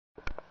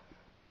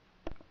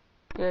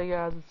Okay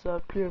guys, it's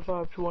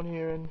Pure521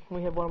 here, and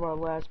we have one of our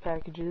last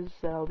packages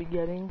that I'll be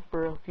getting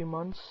for a few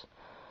months.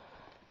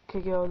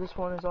 Okay guys, this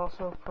one is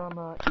also from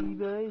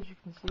eBay, as you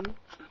can see.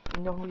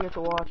 And don't forget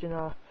to watch in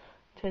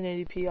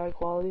 1080p high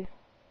quality.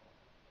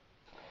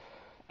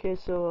 Okay,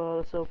 so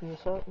let's open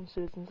this up and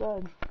see what's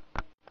inside.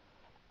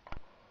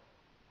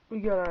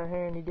 We got our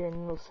handy dandy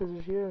little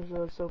scissors here, so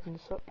let's open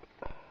this up.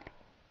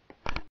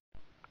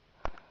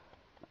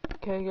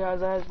 Okay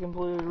guys, I had to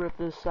completely rip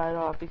this side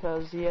off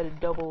because he had a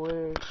double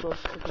layer, so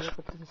let's take a look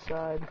at the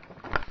inside.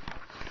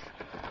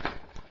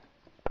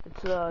 It's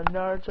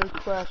Naruto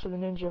Clash of the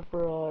Ninja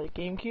for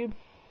GameCube.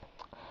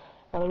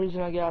 Now the reason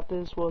I got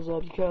this was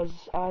because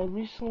I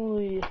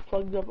recently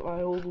plugged up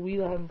my old Wii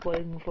that I haven't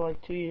played in for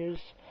like 2 years.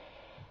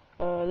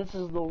 This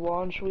is the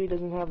launch Wii,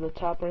 doesn't have the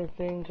top or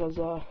anything because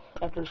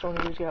after so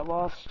many years got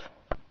lost.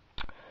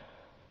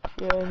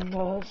 Yeah,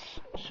 and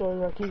show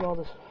you I keep all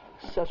this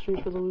accessories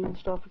for the Wii and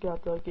stuff. We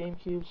got the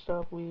GameCube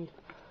stuff, Wii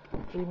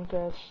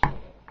Dreamcast.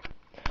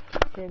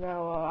 Okay,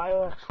 now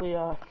I actually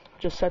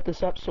just set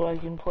this up so I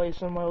can play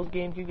some of my old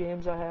GameCube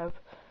games I have,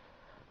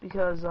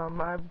 because I'm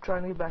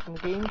trying to get back into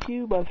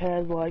GameCube. I've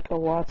had like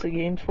lots of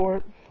games for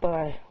it, but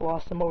I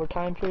lost them over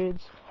time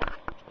periods.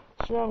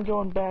 So now I'm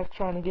going back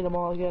trying to get them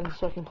all again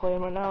so I can play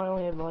them. Right now I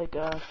only have like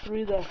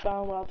 3 that I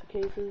found without the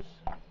cases.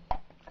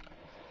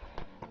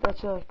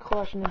 That's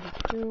Clash of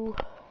Ninja 2.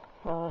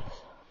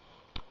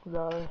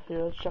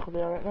 Here, let's check what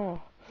they are right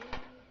now.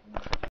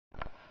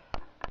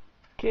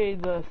 Okay,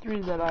 the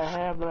 3 that I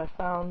have that I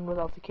found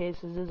without the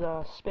cases is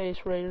Space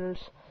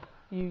Raiders,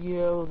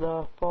 Yu-Gi-Oh!,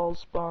 the Fall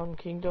Spawn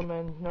Kingdom,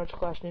 and Naruto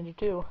Clash Ninja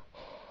 2.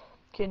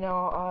 Okay,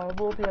 now I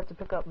will have to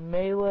pick up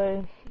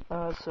Melee,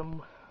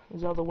 some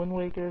Zelda Wind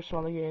Waker, some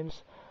other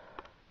games,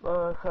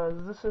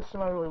 because this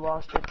system I really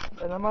lost it,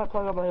 and I might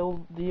plug up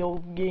the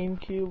old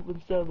GameCube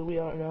instead of the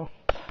Wii, I don't know.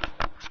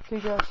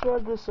 Okay guys, so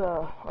this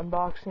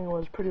unboxing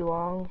was pretty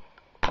long.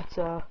 It's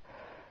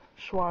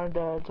just wanted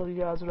to tell you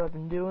guys what I've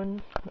been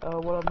doing,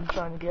 what I've been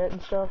trying to get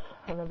and stuff,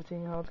 and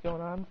everything, how it's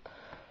going on.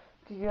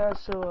 Okay guys,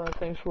 so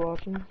thanks for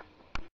watching.